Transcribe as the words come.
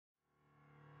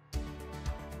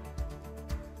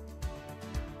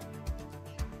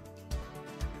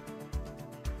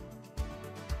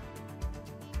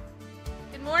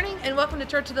Good morning and welcome to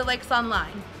Church of the Lakes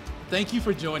Online. Thank you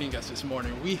for joining us this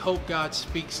morning. We hope God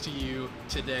speaks to you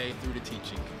today through the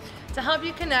teaching. To help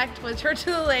you connect with Church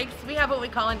of the Lakes, we have what we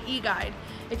call an e-guide.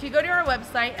 If you go to our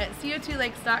website at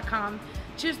co2lakes.com,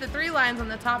 choose the three lines on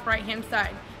the top right-hand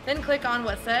side, then click on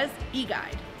what says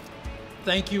e-guide.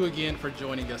 Thank you again for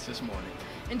joining us this morning.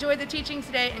 Enjoy the teaching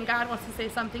today, and God wants to say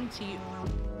something to you.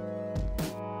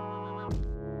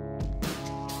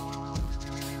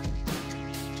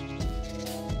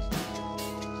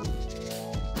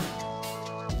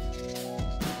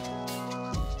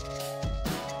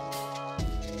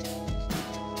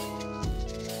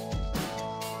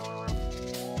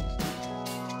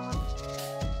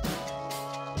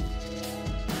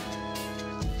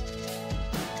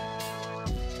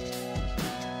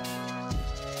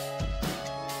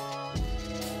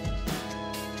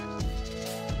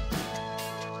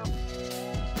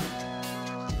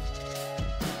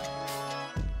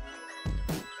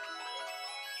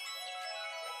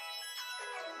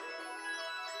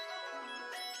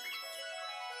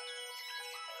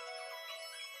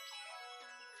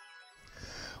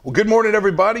 Well, good morning,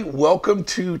 everybody. Welcome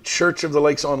to Church of the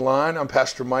Lakes Online. I'm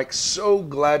Pastor Mike. So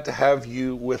glad to have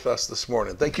you with us this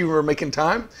morning. Thank you for making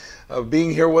time,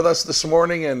 being here with us this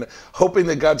morning, and hoping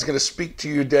that God's going to speak to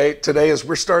you today as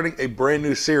we're starting a brand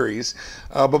new series.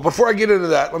 But before I get into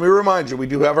that, let me remind you, we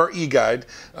do have our e-guide.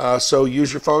 So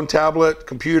use your phone, tablet,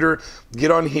 computer,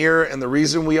 get on here. And the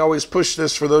reason we always push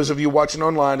this for those of you watching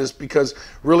online is because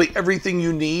really everything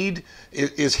you need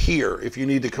is here. If you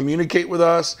need to communicate with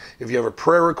us, if you have a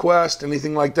prayer request,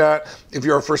 anything like that. If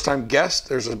you're a first-time guest,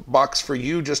 there's a box for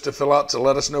you just to fill out to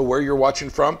let us know where you're watching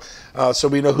from, so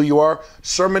we know who you are.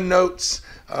 Sermon notes,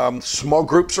 small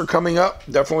groups are coming up.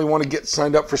 Definitely want to get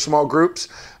signed up for small groups.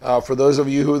 For those of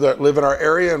you that live in our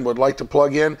area and would like to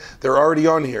plug in, they're already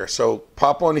on here. So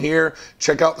pop on here,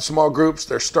 check out the small groups.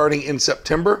 They're starting in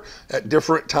September at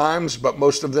different times, but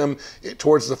most of them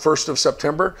towards the 1st of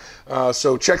September.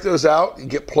 So check those out and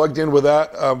get plugged in with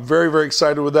that. Very, very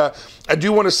excited with that. I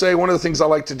do want to say one of the things I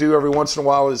like to do every once in a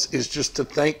while is just to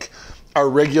thank our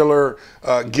regular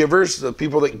givers, the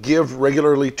people that give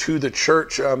regularly to the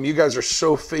church. You guys are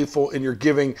so faithful in your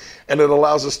giving, and it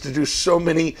allows us to do so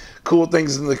many cool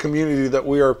things in the community that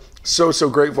we are so, so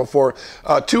grateful for.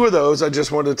 Two of those I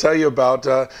just wanted to tell you about.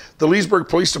 The Leesburg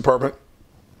Police Department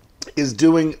is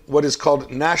doing what is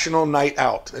called National Night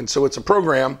Out. And so it's a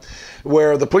program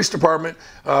where the police department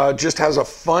just has a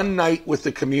fun night with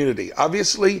the community.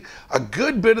 Obviously, a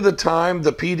good bit of the time,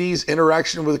 the PD's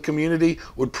interaction with the community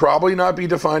would probably not be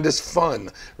defined as fun,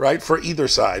 right? For either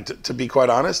side, to be quite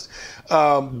honest.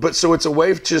 But so it's a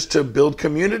way just to build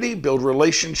community, build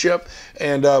relationship.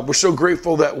 And we're so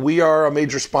grateful that we are a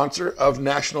major sponsor of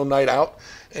National Night Out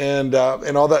and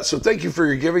all that. So thank you for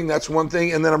your giving. That's one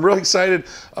thing. And then I'm really excited.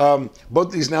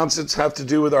 Both these announcements have to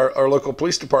do with our local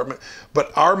police department,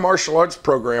 but our martial arts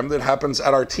program that happens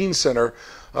at our teen center,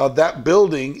 that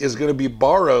building is going to be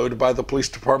borrowed by the police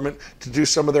department to do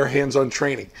some of their hands-on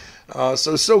training.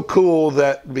 So cool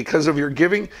that because of your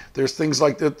giving, there's things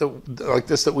like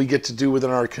this that we get to do within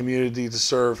our community to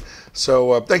serve.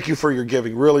 So thank you for your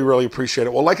giving. Really, really appreciate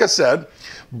it. Well, like I said,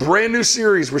 brand new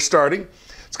series we're starting.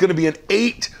 It's going to be an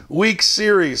 8-week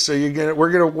series. So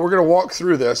we're gonna walk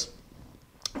through this.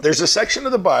 There's a section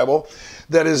of the Bible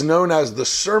that is known as the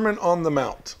Sermon on the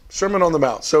Mount. Sermon on the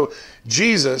Mount. So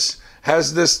Jesus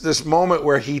has this moment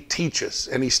where he teaches,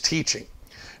 and he's teaching.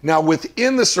 Now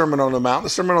within the Sermon on the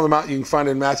Mount you can find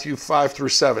in Matthew 5 through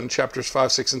 7, chapters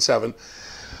 5, 6, and 7.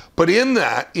 But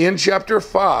in chapter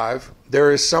 5,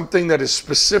 there is something that is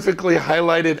specifically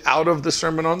highlighted out of the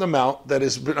Sermon on the Mount that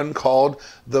has been called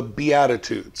the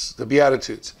Beatitudes. The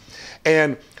Beatitudes.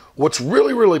 And what's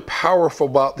really, really powerful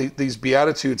about these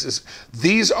Beatitudes is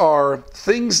these are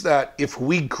things that if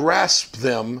we grasp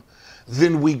them,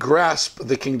 then we grasp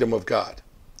the kingdom of God.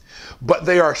 But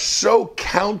they are so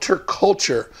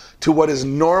counterculture to what is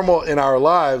normal in our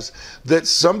lives that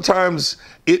sometimes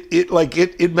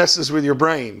it messes with your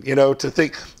brain, to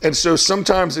think. And so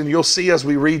sometimes, and you'll see as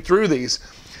we read through these,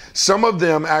 some of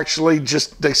them actually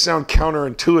they sound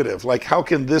counterintuitive. Like, how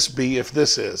can this be if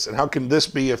this is? And how can this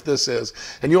be if this is?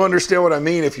 And you'll understand what I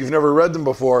mean if you've never read them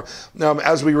before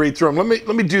as we read through them.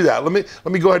 Let me do that. Let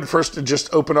me go ahead first and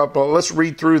just open up. Let's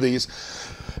read through these.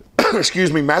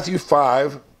 Excuse me, Matthew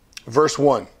 5, verse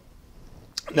 1.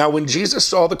 Now, when Jesus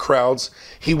saw the crowds,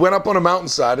 he went up on a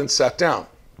mountainside and sat down.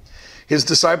 His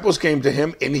disciples came to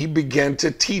him and he began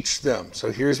to teach them.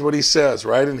 So here's what he says,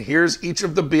 right? And here's each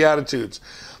of the Beatitudes.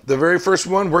 The very first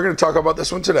one, we're going to talk about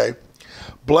this one today.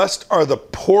 Blessed are the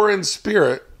poor in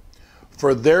spirit,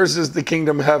 for theirs is the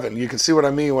kingdom of heaven. You can see what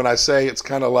I mean when I say it's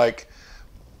kind of like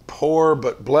poor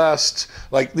but blessed.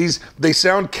 Like these, they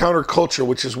sound counterculture,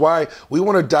 which is why we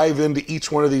want to dive into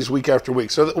each one of these week after week.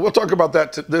 So we'll talk about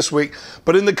that this week,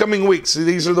 but in the coming weeks,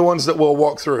 these are the ones that we'll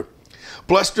walk through.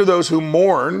 Blessed are those who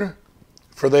mourn,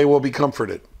 for they will be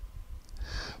comforted.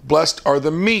 Blessed are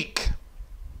the meek,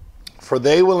 for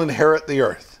they will inherit the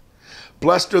earth.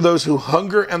 Blessed are those who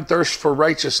hunger and thirst for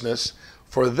righteousness,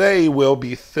 for they will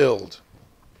be filled.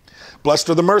 Blessed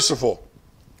are the merciful,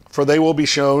 for they will be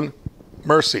shown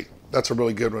mercy. That's a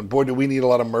really good one. Boy, do we need a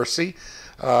lot of mercy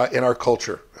in our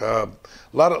culture. A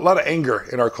lot of anger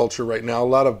in our culture right now, a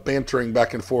lot of bantering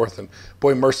back and forth. And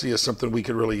boy, mercy is something we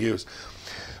could really use.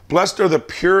 Blessed are the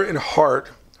pure in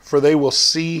heart, for they will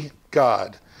see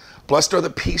God. Blessed are the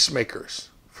peacemakers,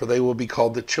 for they will be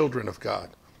called the children of God.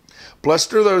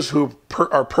 Blessed are those who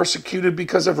are persecuted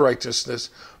because of righteousness,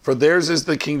 for theirs is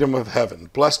the kingdom of heaven.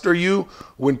 Blessed are you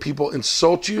when people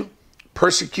insult you,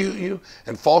 persecute you,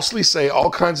 and falsely say all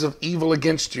kinds of evil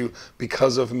against you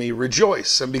because of me.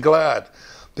 Rejoice and be glad,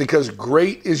 because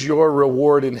great is your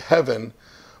reward in heaven,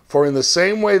 for in the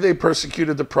same way they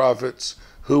persecuted the prophets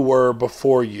who were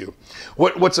before you.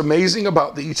 What's amazing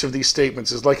about each of these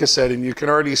statements is, like I said, and you can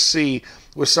already see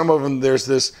with some of them, there's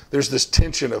this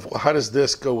tension of, well, how does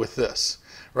this go with this,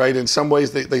 right? In some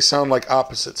ways, they sound like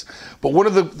opposites. But one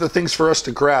of the things for us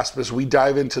to grasp as we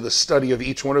dive into the study of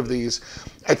each one of these,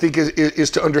 I think,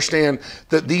 is to understand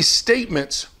that these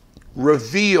statements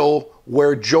reveal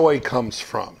where joy comes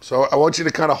from. So I want you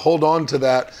to kind of hold on to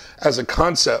that as a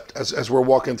concept as we're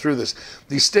walking through this.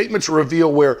 These statements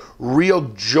reveal where real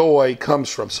joy comes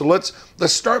from. So let's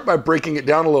start by breaking it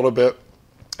down a little bit.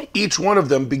 Each one of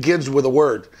them begins with a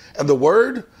word. And the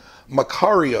word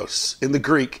makarios in the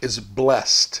Greek is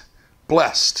blessed.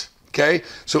 Blessed. Okay?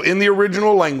 So in the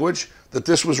original language that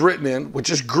this was written in, which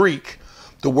is Greek,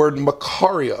 the word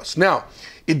makarios. Now,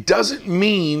 it doesn't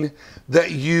mean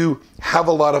that you have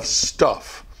a lot of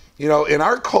stuff. You know, in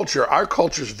our culture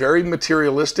is very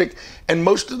materialistic, and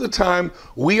most of the time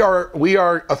we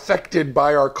are affected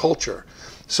by our culture.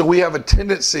 So we have a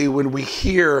tendency when we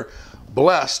hear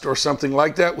blessed or something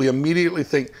like that, we immediately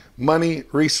think money,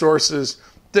 resources,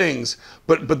 things,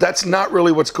 but that's not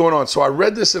really what's going on. So I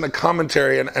read this in a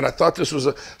commentary, and I thought this was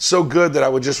so good that I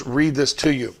would just read this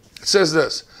to you. It says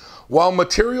this: while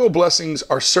material blessings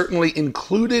are certainly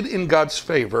included in God's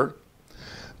favor,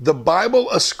 the Bible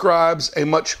ascribes a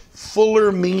much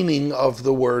fuller meaning of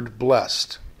the word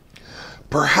blessed.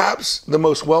 Perhaps the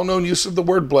most well-known use of the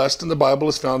word blessed in the Bible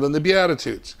is found in the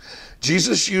Beatitudes.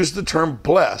 Jesus used the term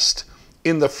blessed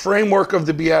in the framework of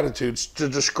the Beatitudes to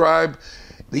describe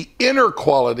the inner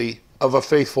quality of a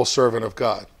faithful servant of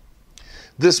God.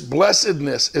 This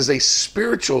blessedness is a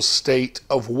spiritual state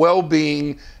of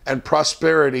well-being and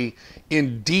prosperity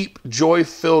in deep,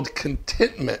 joy-filled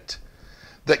contentment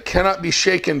that cannot be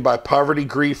shaken by poverty,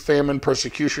 grief, famine,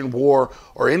 persecution, war,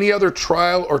 or any other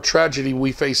trial or tragedy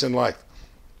we face in life.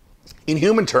 In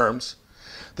human terms,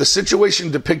 the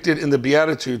situation depicted in the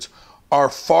Beatitudes are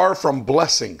far from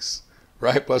blessings,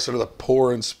 right? Blessed are the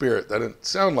poor in spirit. That doesn't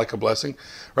sound like a blessing,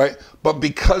 right? But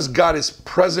because God is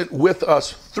present with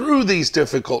us through these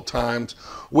difficult times,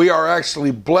 we are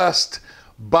actually blessed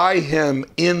by Him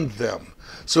in them.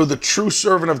 So the true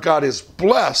servant of God is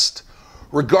blessed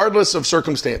regardless of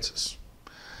circumstances,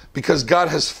 because God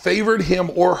has favored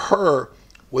him or her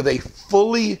with a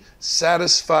fully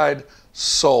satisfied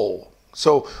soul.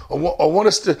 So I want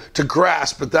us to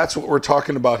grasp that that's what we're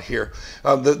talking about here.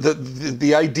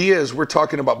 The idea is we're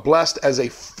talking about blessed as a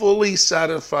fully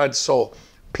satisfied soul,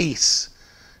 peace,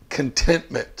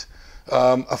 contentment,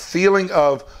 a feeling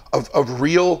of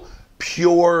real,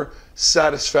 pure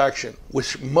satisfaction,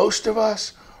 which most of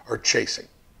us are chasing.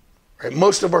 Right?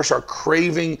 Most of us are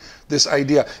craving this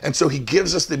idea. And so he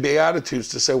gives us the Beatitudes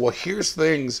to say, well, here's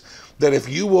things that if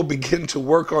you will begin to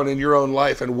work on in your own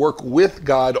life and work with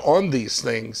God on these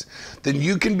things, then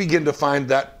you can begin to find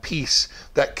that peace,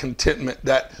 that contentment,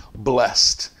 that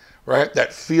blessed, right?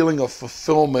 That feeling of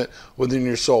fulfillment within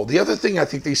your soul. The other thing I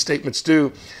think these statements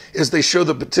do is they show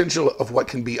the potential of what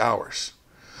can be ours.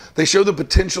 They show the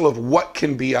potential of what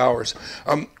can be ours.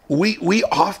 We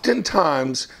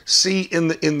oftentimes see in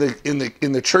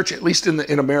the church, at least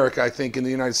in America, I think, in the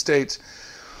United States,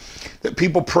 that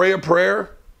people pray a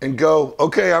prayer and go,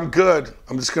 okay, I'm good.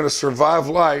 I'm just going to survive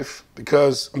life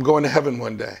because I'm going to heaven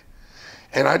one day.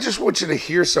 And I just want you to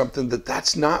hear something, that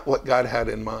that's not what God had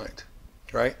in mind,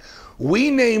 right? We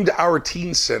named our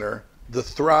teen center the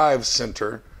Thrive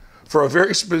Center for a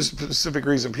very specific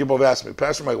reason. People have asked me,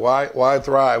 Pastor Mike, why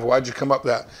Thrive? Why'd you come up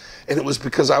with that? And it was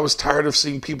because I was tired of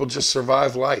seeing people just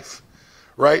survive life,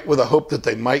 right? With a hope that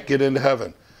they might get into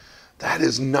heaven. That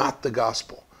is not the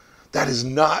gospel. That is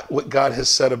not what God has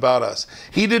said about us.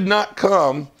 He did not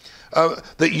come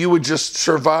that you would just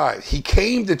survive. He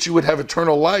came that you would have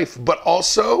eternal life, but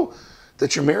also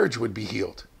that your marriage would be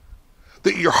healed,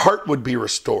 that your heart would be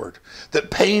restored, that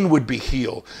pain would be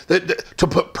healed, that to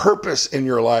put purpose in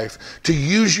your life, to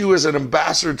use you as an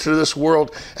ambassador to this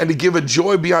world, and to give a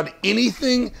joy beyond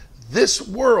anything this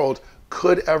world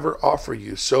could ever offer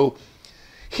you. So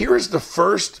here is the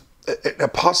first,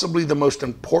 possibly the most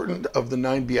important of the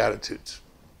 9 Beatitudes.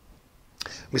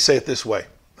 Let me say it this way.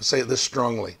 I'll say it this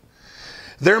strongly.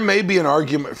 There may be an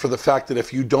argument for the fact that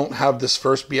if you don't have this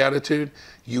first beatitude,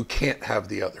 you can't have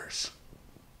the others.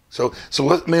 So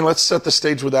let's set the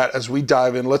stage with that as we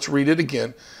dive in. Let's read it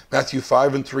again. Matthew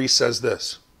 5:3 says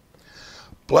this: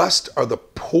 "Blessed are the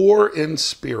poor in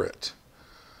spirit,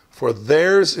 for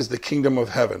theirs is the kingdom of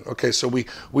heaven." Okay, so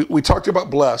we talked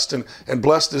about blessed, and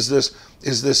blessed is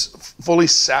this fully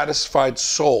satisfied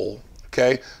soul.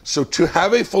 Okay, so to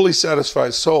have a fully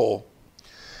satisfied soul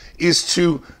is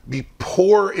to be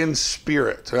poor in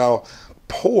spirit. Now,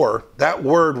 poor, that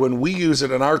word, when we use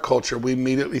it in our culture, we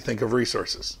immediately think of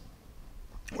resources,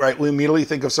 right? We immediately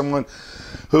think of someone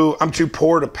who, I'm too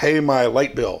poor to pay my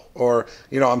light bill, or,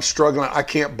 I'm struggling, I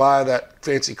can't buy that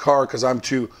fancy car because I'm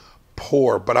too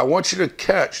poor. But I want you to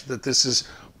catch that this is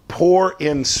poor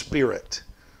in spirit.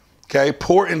 Okay,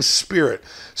 poor in spirit.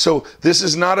 So this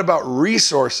is not about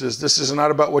resources. This is not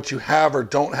about what you have or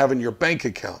don't have in your bank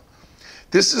account.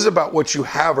 This is about what you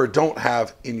have or don't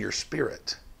have in your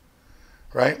spirit,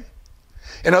 right?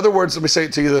 In other words, let me say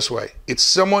it to you this way. It's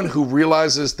someone who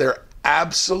realizes their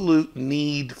absolute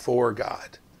need for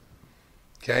God,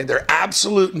 okay? Their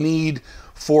absolute need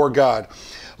for God.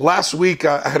 Last week,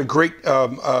 I had a great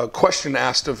question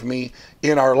asked of me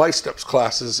in our Life Steps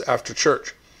classes after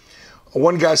church.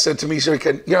 One guy said to me, he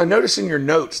said, I notice in your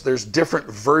notes, there's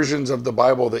different versions of the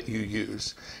Bible that you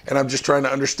use. And I'm just trying to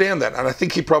understand that. And I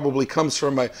think he probably comes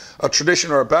from a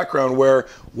tradition or a background where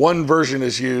one version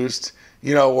is used,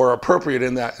 or appropriate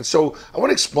in that. And so I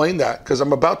want to explain that because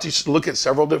I'm about to look at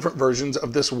several different versions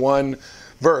of this one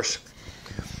verse.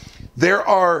 There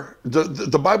are,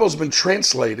 the Bible's been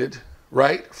translated,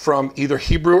 right, from either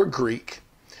Hebrew or Greek.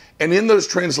 And in those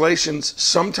translations,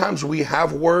 sometimes we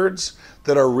have words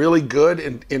that are really good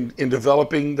in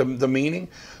developing the meaning.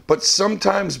 But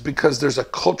sometimes, because there's a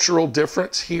cultural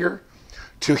difference here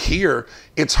to here,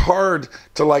 it's hard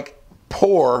to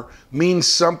poor means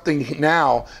something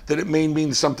now that it may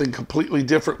mean something completely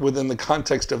different within the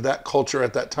context of that culture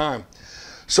at that time.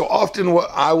 So often what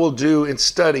I will do in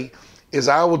study is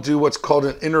I will do what's called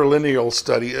an interlineal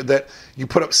study, that you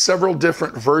put up several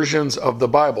different versions of the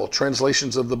Bible,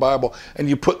 translations of the Bible, and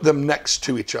you put them next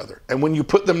to each other. And when you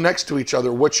put them next to each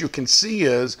other, what you can see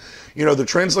is, the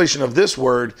translation of this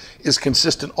word is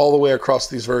consistent all the way across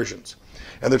these versions.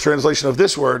 And the translation of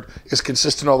this word is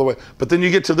consistent all the way. But then you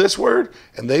get to this word,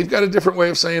 and they've got a different way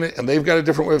of saying it, and they've got a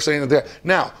different way of saying it there.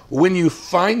 Now, when you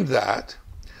find that,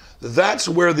 that's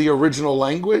where the original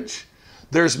language,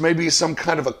 there's maybe some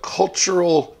kind of a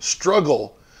cultural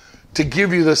struggle to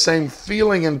give you the same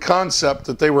feeling and concept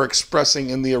that they were expressing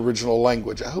in the original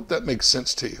language. I hope that makes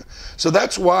sense to you. So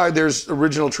that's why there's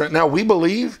original Now, we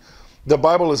believe the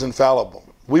Bible is infallible.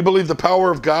 We believe the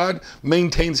power of God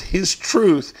maintains his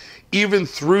truth even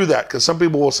through that, because some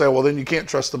people will say, well, then you can't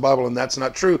trust the Bible, and that's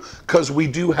not true, because we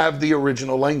do have the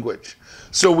original language.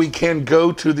 So we can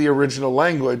go to the original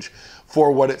language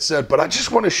for what it said. But I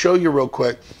just want to show you real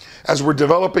quick, as we're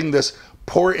developing this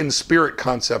poor in spirit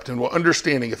concept, and we're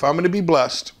understanding if I'm going to be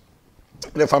blessed,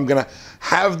 and if I'm going to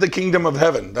have the kingdom of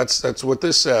heaven, that's what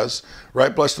this says,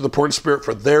 right? Blessed are the poor in spirit,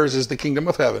 for theirs is the kingdom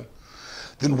of heaven.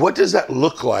 Then what does that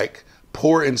look like,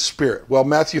 poor in spirit? Well,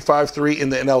 Matthew 5:3 in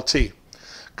the NLT.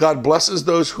 God blesses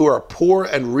those who are poor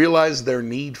and realize their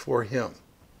need for him.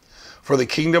 For the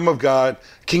kingdom of God,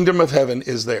 kingdom of heaven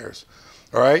is theirs.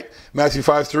 All right? Matthew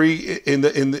 5:3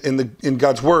 in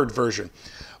God's word version.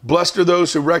 Blessed are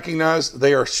those who recognize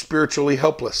they are spiritually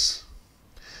helpless.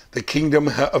 The kingdom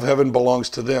of heaven belongs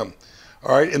to them.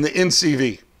 All right, in the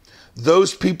NCV,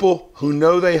 those people who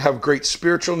know they have great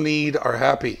spiritual need are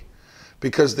happy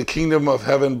because the kingdom of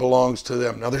heaven belongs to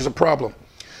them. Now, there's a problem.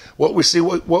 What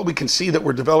we can see that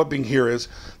we're developing here is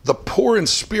the poor in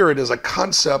spirit is a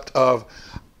concept of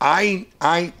I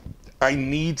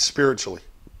need spiritually.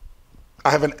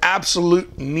 I have an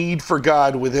absolute need for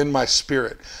God within my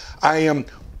spirit. I am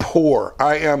poor.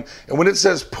 And when it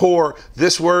says poor,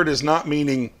 this word is not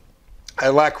meaning I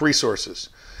lack resources.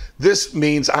 This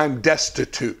means I'm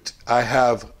destitute. I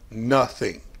have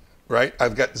nothing, right?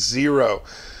 I've got zero.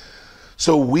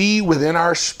 So we, within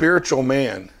our spiritual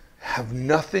man, have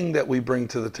nothing that we bring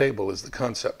to the table is the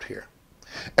concept here.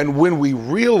 And when we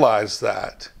realize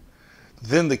that,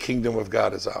 then the kingdom of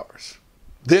God is ours.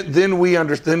 Then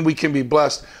we can be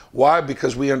blessed. Why?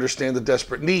 Because we understand the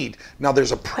desperate need. Now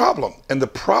there's a problem. And the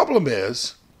problem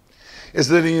is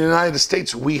that in the United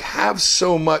States, we have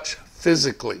so much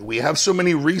physically, we have so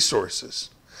many resources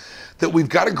that we've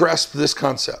got to grasp this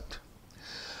concept.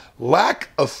 Lack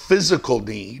of physical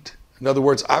need. In other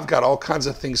words, I've got all kinds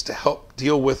of things to help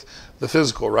deal with the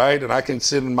physical, right? And I can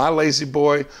sit in my lazy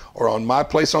boy or on my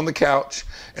place on the couch,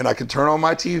 and I can turn on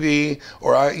my TV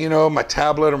or my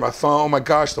tablet or my phone. Oh my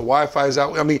gosh, the Wi-Fi is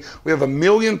out. I mean, we have a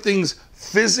million things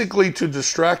physically to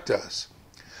distract us.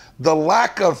 The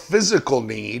lack of physical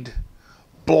need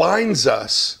blinds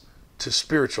us to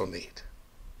spiritual need.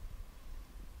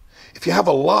 If you have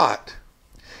a lot,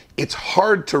 it's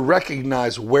hard to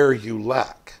recognize where you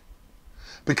lack,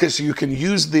 because you can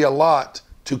use the a lot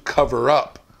to cover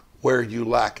up where you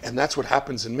lack. And that's what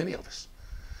happens in many of us.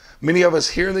 Many of us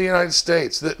here in the United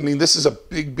States, this is a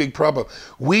big, big problem.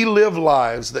 We live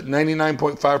lives that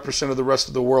 99.5% of the rest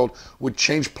of the world would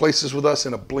change places with us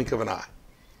in a blink of an eye,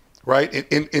 right?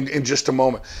 In just a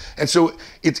moment. And so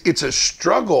it's a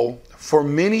struggle for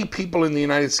many people in the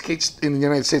United States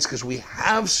because we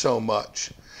have so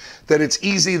much that it's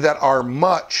easy that our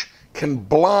much can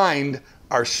blind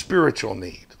our spiritual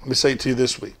need. Let me say it to you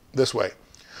this way.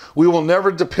 We will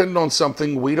never depend on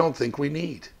something we don't think we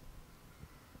need.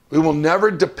 We will never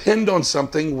depend on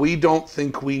something we don't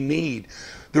think we need.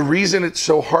 The reason it's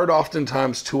so hard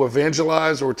oftentimes to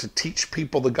evangelize or to teach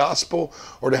people the gospel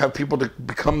or to have people to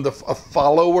become a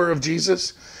follower of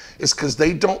Jesus is because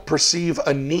they don't perceive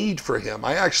a need for him.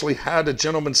 I actually had a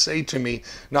gentleman say to me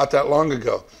not that long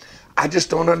ago, I just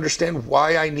don't understand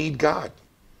why I need God.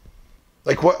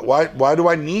 Like why do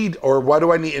I need,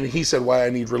 and he said, why I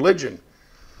need religion.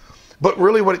 But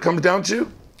really what it comes down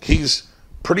to, he's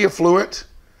pretty affluent,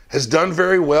 has done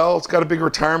very well, he's got a big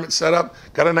retirement set up,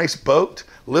 got a nice boat,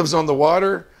 lives on the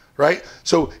water, right?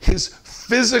 So his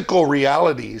physical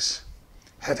realities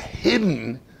have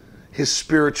hidden his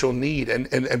spiritual need.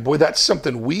 And boy, that's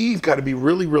something we've got to be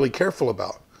really, really careful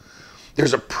about.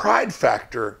 There's a pride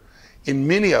factor in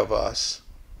many of us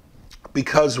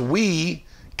because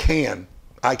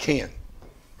I can,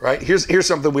 right? Here's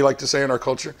something we like to say in our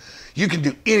culture. You can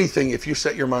do anything if you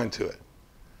set your mind to it.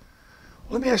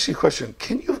 Let me ask you a question.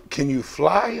 Can you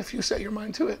fly if you set your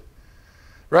mind to it?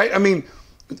 Right? I mean,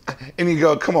 and you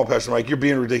go, come on, Pastor Mike, you're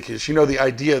being ridiculous. You know the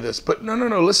idea of this. But no,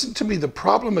 listen to me. The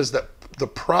problem is that the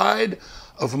pride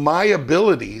of my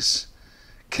abilities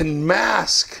can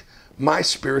mask my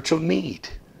spiritual need.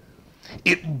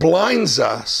 It blinds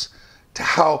us to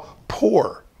how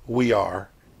poor we are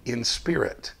in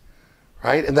spirit,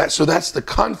 right? And so that's the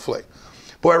conflict.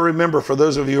 Boy, I remember, for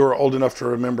those of you who are old enough to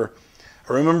remember,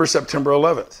 I remember September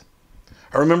 11th.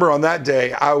 I remember on that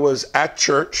day, I was at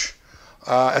church.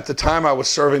 At the time, I was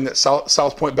serving at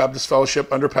South Point Baptist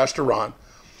Fellowship under Pastor Ron.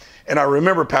 And I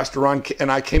remember Pastor Ron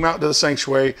and I came out to the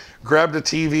sanctuary, grabbed a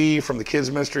TV from the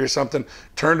kids' ministry or something,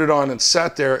 turned it on and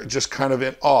sat there just kind of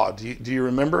in awe. Do you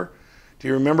remember? Do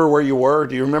you remember where you were?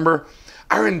 Do you remember?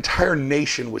 Our entire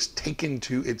nation was taken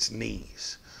to its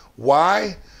knees.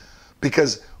 Why?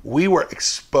 Because we were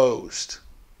exposed,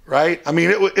 right? I mean,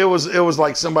 it was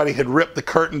like somebody had ripped the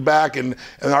curtain back and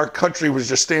our country was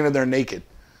just standing there naked.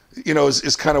 You know,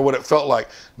 is kind of what it felt like.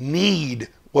 Need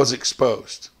was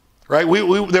exposed, right?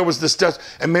 There was this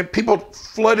death, and people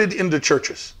flooded into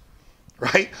churches,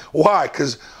 right? Why?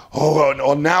 Because,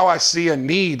 now I see a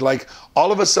need. Like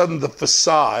all of a sudden the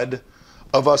facade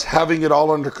of us having it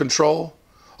all under control,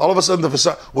 all of a sudden the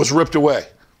facade was ripped away,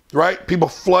 right? People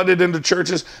flooded into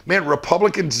churches. Man,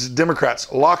 Republicans, Democrats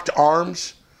locked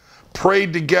arms,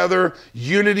 prayed together,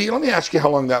 unity. Let me ask you how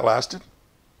long that lasted.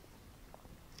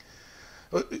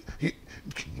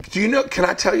 Do you know, can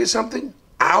I tell you something?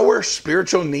 Our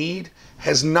spiritual need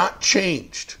has not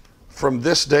changed from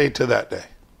this day to that day.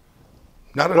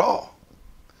 Not at all.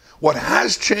 What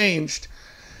has changed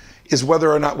is whether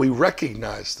or not we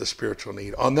recognize the spiritual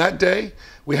need. On that day,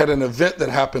 we had an event that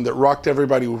happened that rocked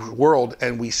everybody's world,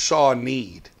 and we saw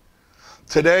need.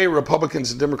 Today,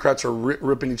 Republicans and Democrats are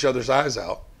ripping each other's eyes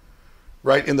out,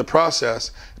 right, in the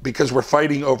process, because we're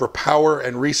fighting over power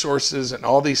and resources and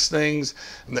all these things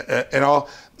and all.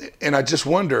 And I just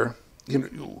wonder,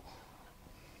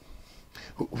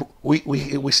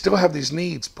 we still have these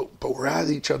needs, but we're at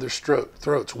each other's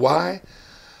throats. Why?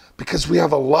 Because we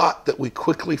have a lot that we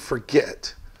quickly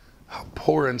forget how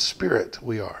poor in spirit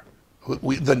we are.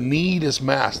 The need is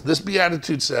masked. This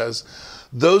beatitude says,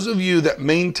 those of you that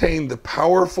maintain the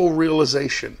powerful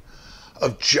realization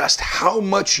of just how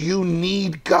much you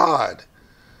need God,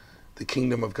 the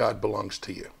kingdom of God belongs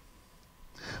to you.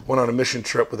 went on a mission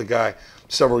trip with a guy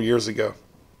several years ago.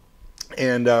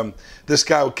 And this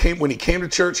guy when he came to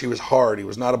church, he was hard. He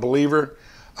was not a believer.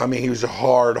 I mean, he was a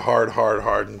hard,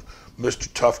 and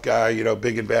Mr. Tough guy, you know,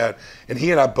 big and bad. And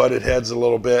he and I butted heads a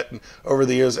little bit over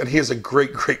the years, and he is a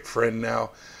great, great friend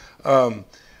now.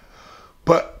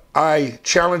 But I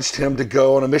challenged him to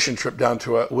go on a mission trip down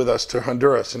with us to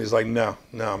Honduras. And he's like, no,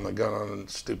 I'm not going on a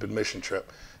stupid mission trip.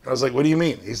 And I was like, what do you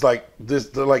mean? He's like,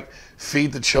 they're like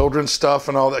feed the children stuff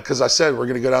and all that. Because I said, we're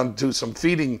going to go down to some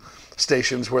feeding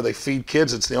stations where they feed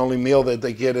kids. It's the only meal that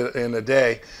they get in a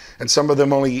day. And some of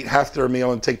them only eat half their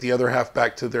meal and take the other half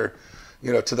back to their,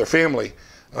 you know, to their family,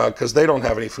 because they don't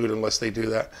have any food unless they do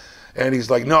that. And he's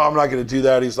like, no, I'm not going to do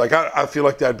that. He's like, I feel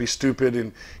like that'd be stupid.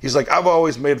 And he's like, I've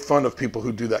always made fun of people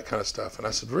who do that kind of stuff. And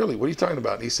I said, really? What are you talking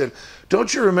about? And he said,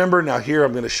 don't you remember? Now here,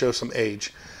 I'm going to show some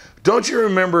age. Don't you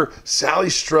remember Sally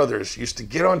Struthers used to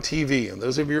get on TV? And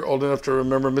those of you who are old enough to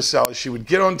remember Miss Sally, she would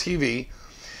get on TV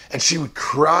and she would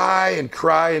cry and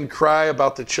cry and cry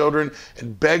about the children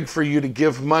and beg for you to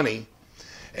give money.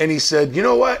 And he said, you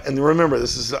know what? And remember,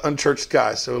 this is an unchurched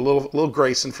guy, so a little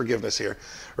grace and forgiveness here,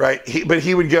 right? But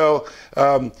he would go,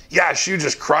 yeah, she would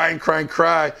just cry and cry and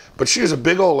cry, but she was a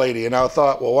big old lady. And I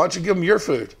thought, well, why don't you give them your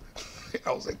food?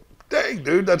 I was like, dang,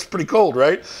 dude, that's pretty cold,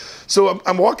 right? So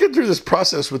I'm walking through this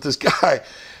process with this guy,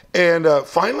 and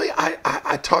finally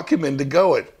I talk him into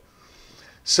going.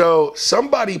 So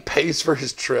somebody pays for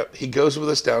his trip. He goes with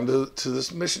us down to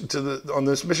this mission on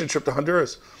this mission trip to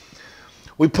Honduras.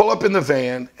 We pull up in the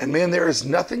van, and man, there is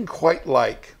nothing quite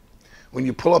like when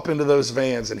you pull up into those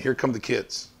vans and here come the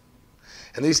kids.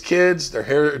 And these kids, their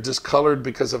hair discolored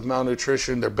because of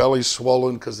malnutrition, their belly's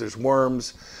swollen because there's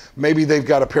worms. Maybe they've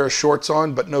got a pair of shorts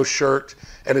on, but no shirt,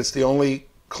 and it's the only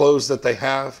clothes that they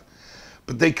have.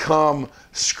 But they come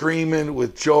screaming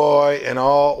with joy and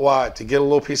all, what? To get a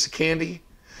little piece of candy?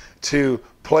 To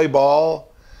play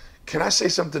ball? Can I say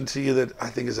something to you that I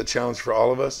think is a challenge for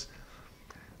all of us?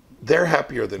 They're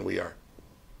happier than we are.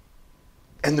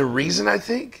 And the reason, I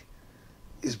think,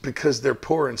 is because they're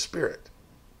poor in spirit.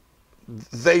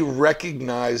 They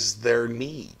recognize their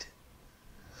need.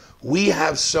 We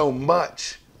have so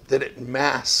much that it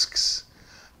masks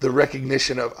the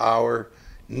recognition of our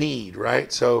need,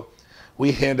 right? So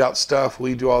we hand out stuff,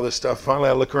 we do all this stuff. Finally,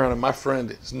 I look around and my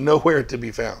friend is nowhere to be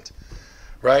found,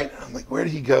 right? I'm like, where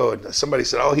did he go? And somebody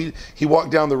said, oh, he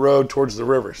walked down the road towards the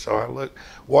river. So I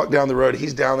walk down the road,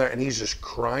 he's down there and he's just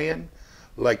crying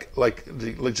like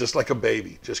just like a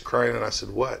baby, just crying. And I said,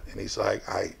 what? And he's like,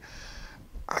 I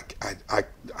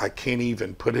can't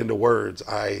even put into words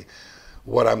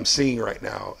what I'm seeing right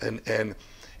now. And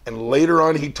later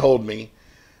on, he told me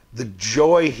the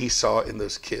joy he saw in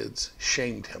those kids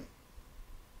shamed him.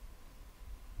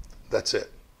 That's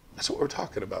it. That's what we're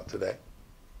talking about today,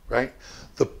 right?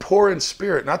 The poor in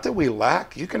spirit, not that we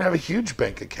lack. You can have a huge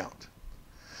bank account.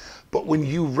 But when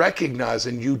you recognize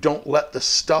and you don't let the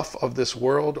stuff of this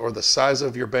world or the size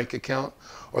of your bank account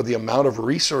or the amount of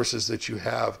resources that you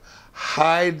have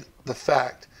hide the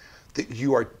fact that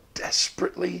you are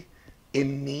desperately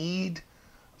in need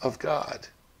of God,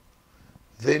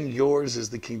 then yours is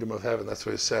the kingdom of heaven. That's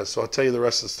what it says. So I'll tell you the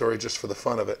rest of the story just for the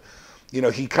fun of it. You know,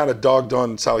 he kind of dogged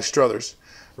on Sally Struthers,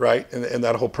 right, in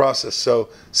that whole process. So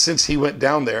since he went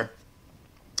down there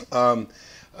and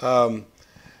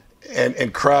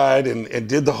cried and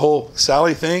did the whole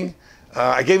Sally thing,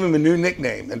 I gave him a new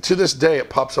nickname. And to this day, it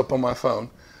pops up on my phone.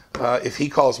 If he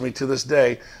calls me to this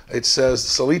day, it says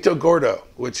Salito Gordo,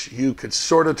 which you could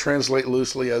sort of translate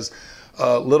loosely as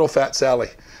Little Fat Sally.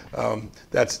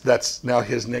 That's now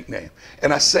his nickname.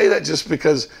 And I say that just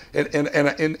because,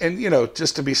 and you know,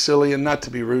 just to be silly and not to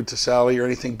be rude to Sally or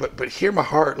anything, but hear my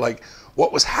heart, like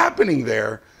what was happening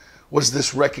there was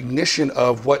this recognition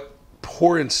of what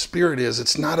poor in spirit is.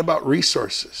 It's not about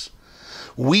resources.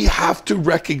 We have to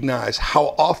recognize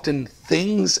how often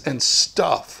things and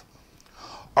stuff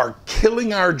are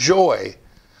killing our joy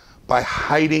by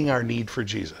hiding our need for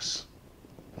Jesus.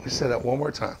 Let me say that one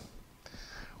more time.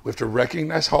 We have to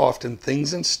recognize how often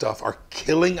things and stuff are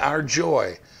killing our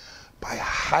joy by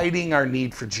hiding our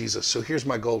need for Jesus. So here's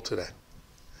my goal today.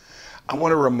 I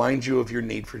want to remind you of your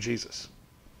need for Jesus.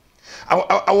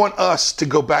 I want us to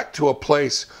go back to a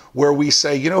place where we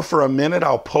say, you know, for a minute,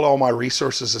 I'll pull all my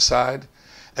resources aside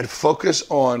and focus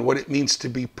on what it means to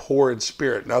be poor in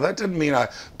spirit. Now, that doesn't mean I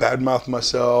badmouth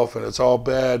myself and it's all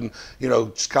bad and, you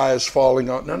know, sky is falling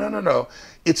on. No.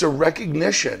 It's a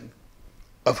recognition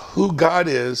of who God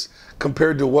is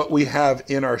compared to what we have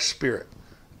in our spirit.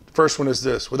 First one is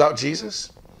this: without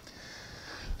Jesus,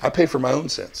 I pay for my own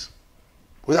sins.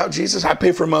 Without Jesus, I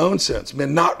pay for my own sins.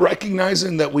 Man, not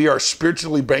recognizing that we are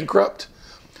spiritually bankrupt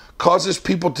causes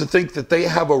people to think that they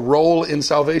have a role in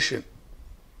salvation.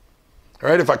 All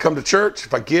right, if I come to church,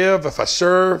 if I give, if I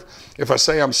serve, if I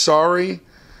say I'm sorry,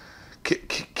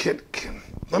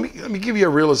 let me give you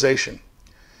a realization.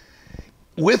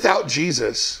 Without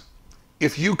Jesus,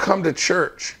 if you come to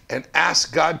church and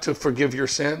ask God to forgive your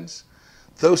sins,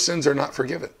 those sins are not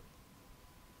forgiven.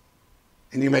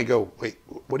 And you may go, wait,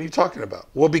 what are you talking about?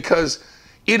 Well, because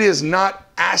it is not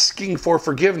asking for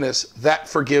forgiveness that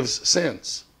forgives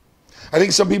sins. I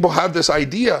think some people have this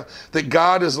idea that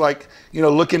God is like,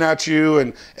 looking at you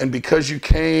and because you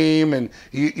came and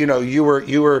you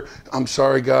were, I'm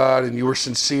sorry, God, and you were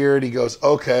sincere, and he goes,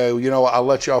 okay, I'll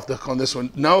let you off the hook on this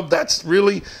one. No, that's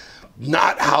really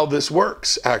not how this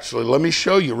works, actually. Let me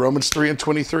show you Romans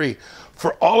 3:23.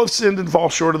 For all have sinned and fall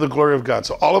short of the glory of God.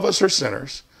 So all of us are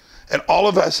sinners, and all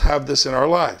of us have this in our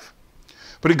life.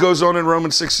 But it goes on in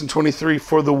Romans 6:23,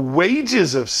 for the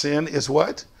wages of sin is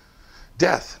what?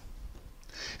 Death.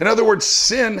 In other words,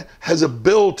 sin has a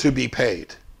bill to be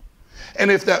paid. And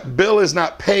if that bill is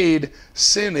not paid,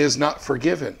 sin is not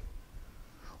forgiven.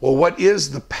 Well, what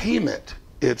is the payment?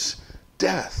 It's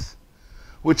death,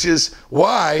 which is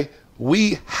why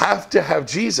we have to have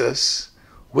Jesus.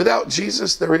 Without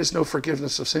Jesus, there is no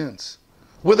forgiveness of sins.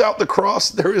 Without the cross,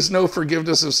 there is no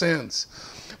forgiveness of sins.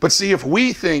 But see, if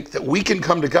we think that we can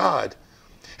come to God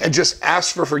and just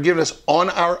ask for forgiveness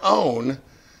on our own,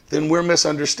 then we're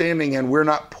misunderstanding and we're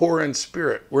not poor in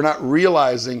spirit. We're not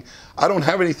realizing I don't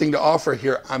have anything to offer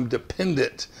here. I'm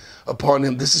dependent upon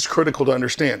him. This is critical to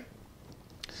understand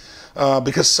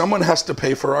because someone has to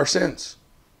pay for our sins.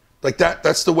 Like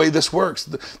that's the way this works.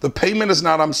 The payment is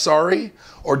not I'm sorry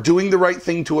or doing the right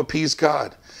thing to appease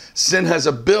God. Sin has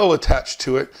a bill attached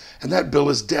to it, and that bill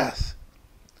is death.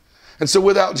 And so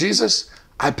without Jesus,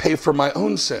 I pay for my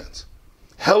own sins.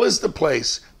 Hell is the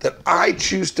place that I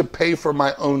choose to pay for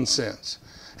my own sins.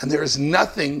 And there is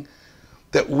nothing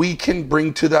that we can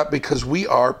bring to that because we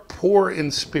are poor in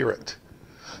spirit.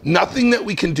 Nothing that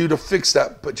we can do to fix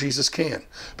that, but Jesus can.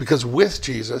 Because with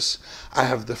Jesus, I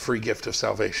have the free gift of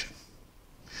salvation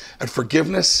and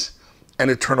forgiveness and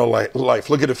eternal life.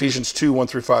 Look at Ephesians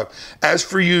 2:1-5. As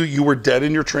for you, you were dead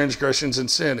in your transgressions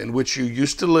and sin, in which you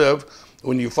used to live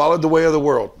when you followed the way of the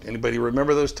world. Anybody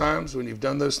remember those times when you've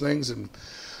done those things? And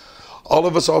all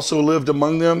of us also lived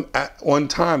among them at one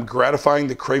time, gratifying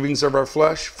the cravings of our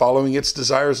flesh, following its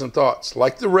desires and thoughts.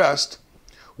 Like the rest,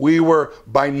 we were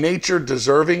by nature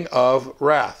deserving of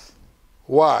wrath.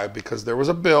 Why? Because there was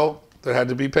a bill that had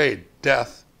to be paid.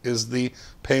 Death is the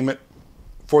payment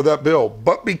for that bill.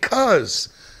 But because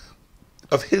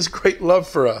of his great love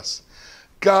for us,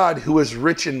 God, who is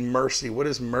rich in mercy. What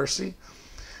is mercy?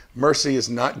 Mercy is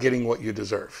not getting what you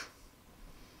deserve.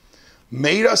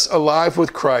 Made us alive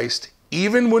with Christ,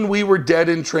 even when we were dead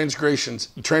in transgressions.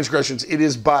 It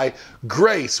is by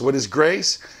grace. What is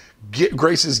grace?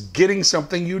 Grace is getting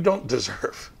something you don't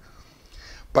deserve.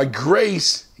 By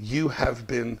grace, you have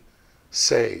been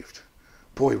saved.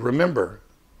 Boy, remember,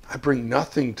 I bring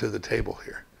nothing to the table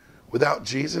here. Without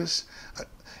Jesus,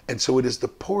 and so it is the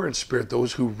poor in spirit,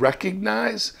 those who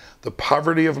recognize the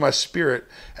poverty of my spirit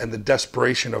and the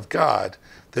desperation of God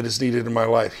that is needed in my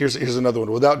life. Here's another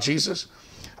one. Without Jesus,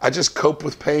 I just cope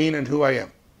with pain and who I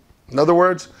am. In other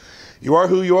words, you are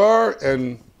who you are,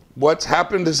 and what's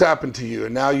happened has happened to you,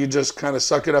 and now you just kind of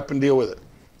suck it up and deal with it,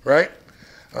 right?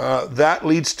 That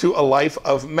leads to a life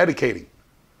of medicating.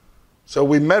 So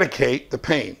we medicate the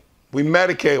pain. We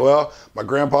medicate, well, my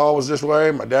grandpa was this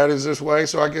way, my dad is this way,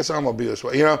 so I guess I'm going to be this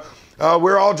way.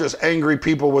 We're all just angry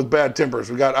people with bad tempers.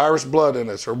 We got Irish blood in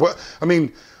us. Or what? I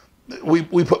mean, we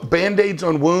put Band-Aids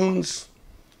on wounds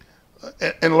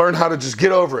and learn how to just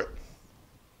get over it.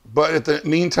 But at the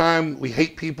meantime, we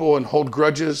hate people and hold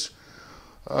grudges.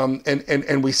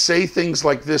 And we say things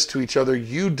like this to each other: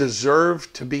 you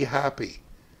deserve to be happy.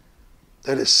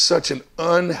 That is such an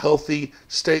unhealthy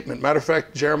statement. Matter of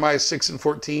fact, Jeremiah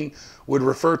 6:14 would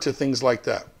refer to things like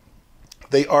that.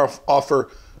 They offer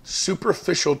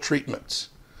superficial treatments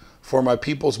for my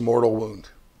people's mortal wound.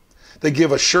 They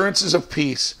give assurances of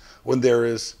peace when there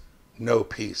is no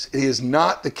peace. It is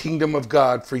not the kingdom of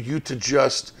God for you to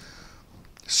just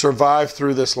survive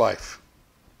through this life,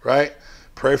 right?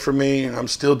 Pray for me. I'm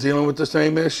still dealing with the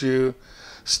same issue.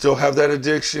 Still have that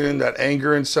addiction, that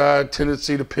anger inside,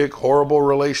 tendency to pick horrible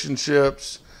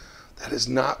relationships. That is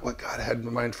not what God had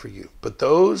in mind for you. But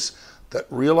those that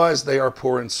realize they are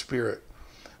poor in spirit,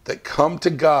 that come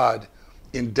to God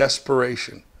in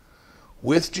desperation,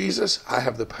 with Jesus, I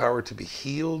have the power to be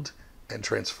healed and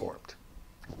transformed.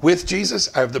 With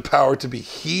Jesus, I have the power to be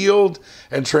healed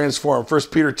and transformed.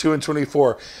 1 Peter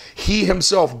 2:24, he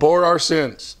himself bore our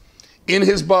sins in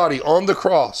his body on the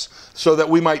cross so that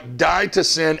we might die to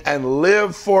sin and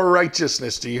live for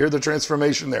righteousness. Do you hear the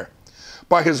transformation there?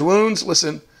 By his wounds,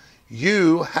 listen,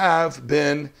 you have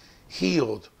been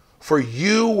healed. For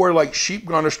you were like sheep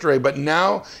gone astray, but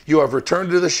now you have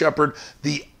returned to the shepherd,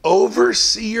 the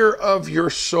overseer of your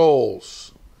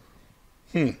souls.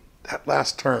 That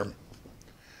last term.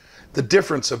 The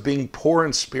difference of being poor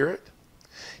in spirit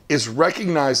is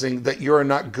recognizing that you are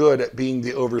not good at being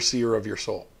the overseer of your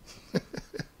soul.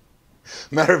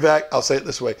 Matter of fact, I'll say it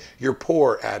this way, you're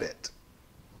poor at it,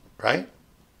 right?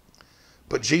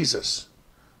 But Jesus,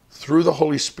 through the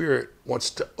Holy Spirit, wants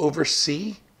to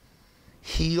oversee,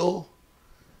 heal,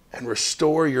 and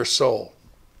restore your soul.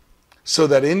 So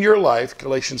that in your life,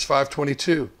 Galatians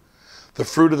 5:22, the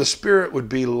fruit of the Spirit would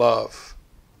be love,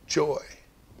 joy,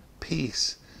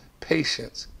 peace,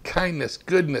 patience, kindness,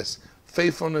 goodness,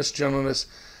 faithfulness, gentleness,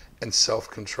 and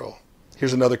self-control.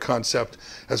 Here's another concept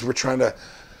as we're trying to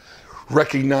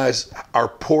recognize our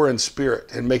poor in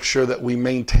spirit and make sure that we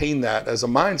maintain that as a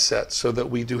mindset so that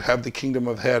we do have the kingdom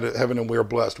of heaven and we are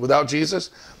blessed. Without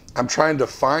Jesus, I'm trying to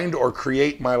find or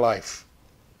create my life,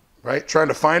 right? Trying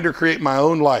to find or create my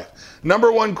own life.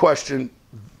 Number one question,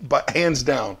 but hands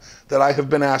down, that I have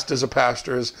been asked as a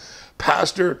pastor is,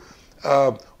 Pastor,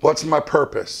 what's my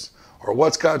purpose? Or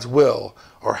what's God's will?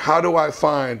 Or how do I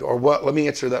find? Or what? Let me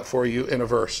answer that for you in a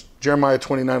verse. Jeremiah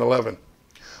 29:11.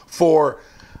 For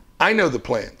I know the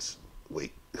plans.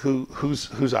 Wait,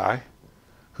 who's I?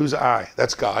 Who's I?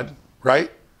 That's God, right?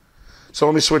 So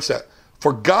let me switch that.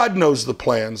 For God knows the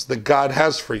plans that God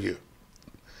has for you.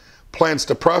 Plans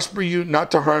to prosper you,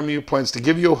 not to harm you, plans to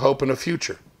give you a hope and a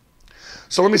future.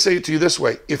 So let me say it to you this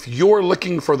way. If you're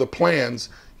looking for the plans,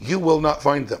 you will not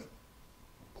find them.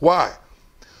 Why?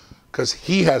 Because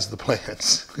he has the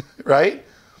plans, right?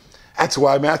 That's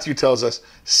why Matthew tells us,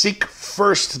 seek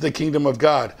first the kingdom of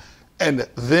God, and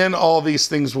then all these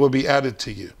things will be added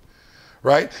to you,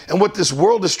 right? And what this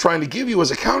world is trying to give you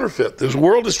is a counterfeit. This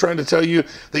world is trying to tell you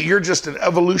that you're just an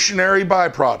evolutionary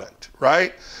byproduct,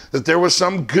 right? That there was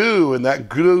some goo, and that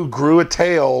goo grew a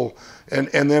tail,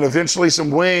 and then eventually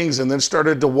some wings, and then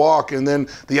started to walk, and then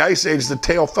the ice age, the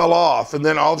tail fell off, and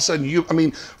then all of a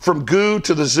sudden from goo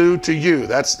to the zoo to you.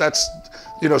 That's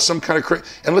some kind of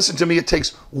and listen to me, it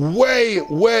takes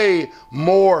way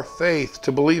more faith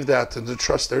to believe that than to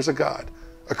trust there's a God,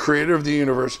 a creator of the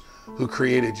universe who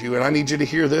created you. And I need you to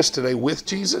hear this today. With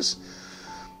Jesus,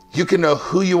 you can know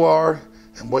who you are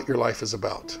and what your life is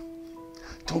about.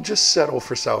 Don't just settle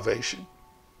for salvation.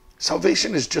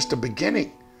 Salvation is just a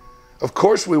beginning. Of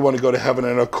course we want to go to heaven,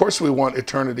 and of course we want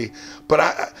eternity. But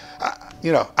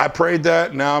I prayed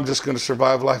that, now I'm just going to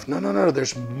survive life. No.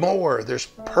 There's more. There's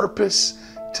purpose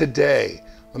today.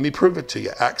 Let me prove it to you.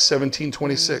 Acts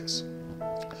 17:26.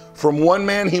 From one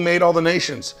man he made all the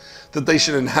nations, that they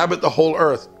should inhabit the whole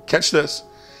earth. Catch this.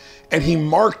 And he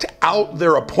marked out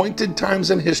their appointed times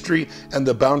in history and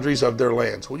the boundaries of their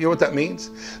lands. Well, you know what that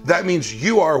means? That means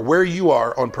you are where you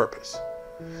are on purpose.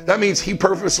 That means he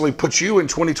purposely put you in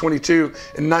 2022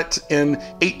 and not in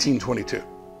 1822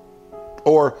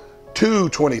 or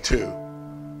 222,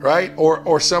 right?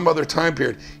 Or some other time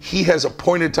period. He has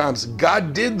appointed times.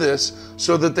 God did this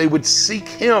so that they would seek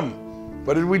him.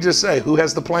 What did we just say? Who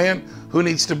has the plan? Who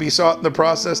needs to be sought in the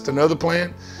process to know the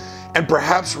plan? And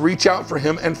perhaps reach out for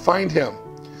him and find him,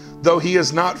 though he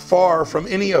is not far from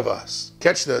any of us.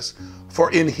 Catch this.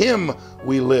 For in him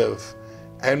we live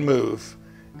and move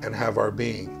and have our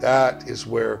being. That is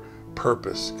where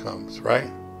purpose comes, right?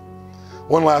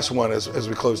 One last one as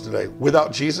we close today.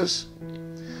 Without Jesus,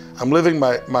 I'm living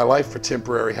my life for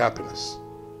temporary happiness,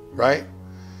 right?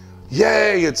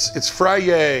 Yay, it's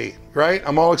Friday, right?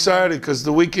 I'm all excited because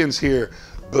the weekend's here.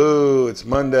 Boo, it's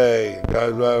Monday.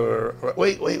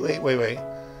 Wait.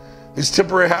 These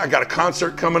temporary, I got a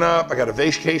concert coming up. I got a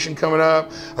vacation coming up.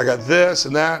 I got this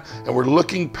and that. And we're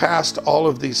looking past all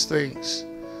of these things.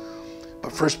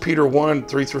 But 1 Peter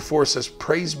 1:3-4 says,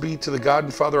 praise be to the God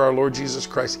and Father, our Lord Jesus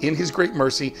Christ. In his great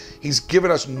mercy, he's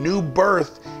given us new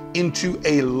birth into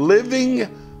a living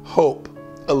hope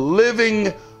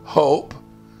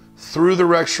through the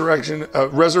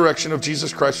resurrection of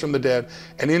Jesus Christ from the dead,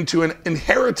 and into an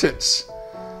inheritance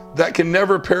that can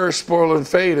never perish, spoil, and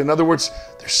fade. In other words,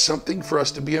 there's something for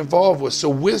us to be involved with. So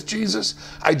with Jesus,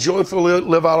 I joyfully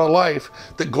live out a life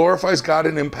that glorifies God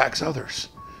and impacts others.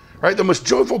 Right? The most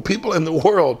joyful people in the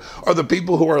world are the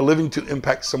people who are living to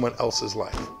impact someone else's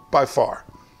life, by far.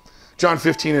 John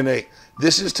 15:8,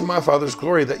 this is to my Father's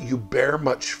glory that you bear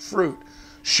much fruit,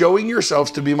 showing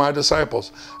yourselves to be my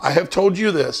disciples. I have told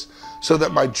you this so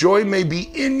that my joy may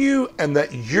be in you and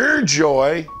that your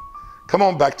joy, come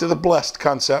on, back to the blessed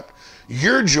concept,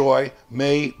 your joy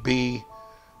may be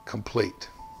complete.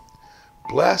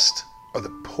 Blessed are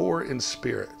the poor in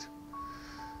spirit.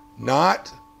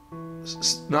 Not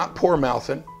poor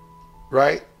mouthing,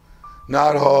 right?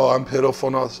 Not, oh, I'm pitiful.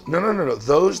 No.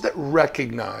 Those that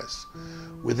recognize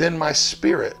within my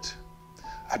spirit,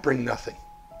 I bring nothing.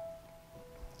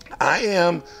 I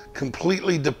am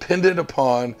completely dependent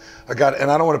upon a God,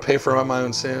 and I don't want to pay for my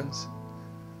own sins.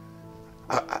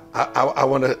 I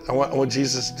want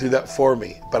Jesus to do that for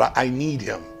me, but I need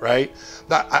him, right?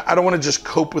 I don't want to just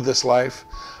cope with this life.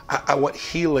 I want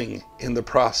healing in the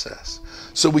process.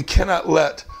 So we cannot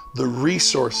let the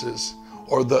resources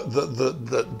or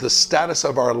the status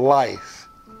of our life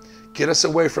get us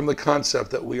away from the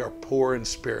concept that we are poor in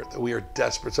spirit, that we are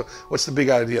desperate. So what's the big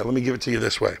idea? Let me give it to you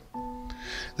this way.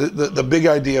 The big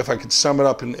idea, if I could sum it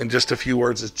up in just a few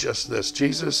words, is just this.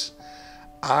 Jesus,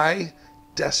 I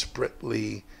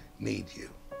desperately need you.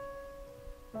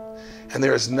 And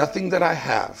there is nothing that I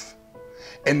have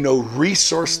and no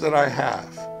resource that I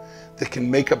have that can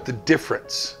make up the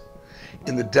difference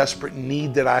in the desperate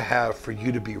need that I have for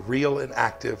you to be real and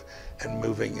active and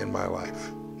moving in my life.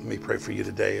 Let me pray for you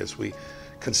today as we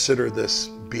consider this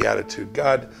beatitude.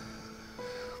 God,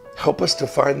 help us to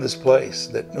find this place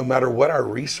that no matter what our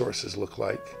resources look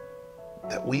like,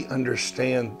 that we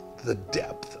understand the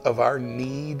depth of our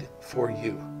need for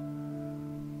you.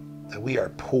 That we are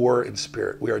poor in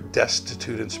spirit. We are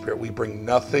destitute in spirit. We bring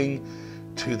nothing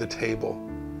to the table.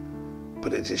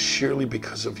 But it is surely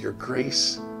because of your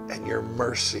grace and your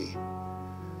mercy,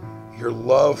 your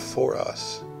love for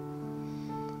us,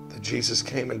 that Jesus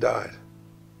came and died.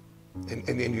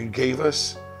 And you gave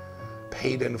us,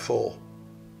 paid in full,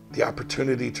 the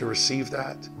opportunity to receive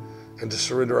that and to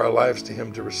surrender our lives to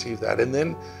him to receive that. And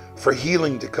then for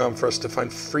healing to come, for us to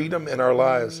find freedom in our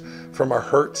lives from our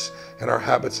hurts and our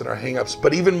habits and our hang-ups.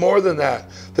 But even more than that,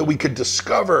 that we could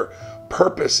discover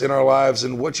purpose in our lives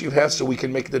and what you've had so we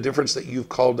can make the difference that you've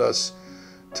called us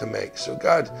to make. So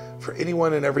God, for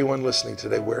anyone and everyone listening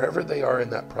today, wherever they are in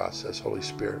that process, Holy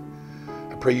Spirit,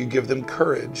 I pray you give them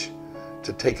courage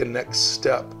to take a next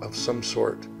step of some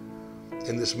sort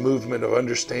in this movement of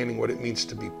understanding what it means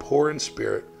to be poor in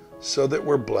spirit so that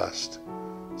we're blessed,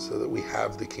 so that we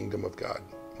have the kingdom of God.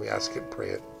 We ask it and pray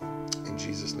it in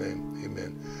Jesus' name.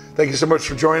 Amen. Thank you so much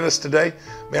for joining us today.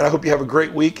 Man, I hope you have a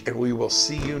great week, and we will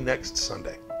see you next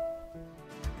Sunday.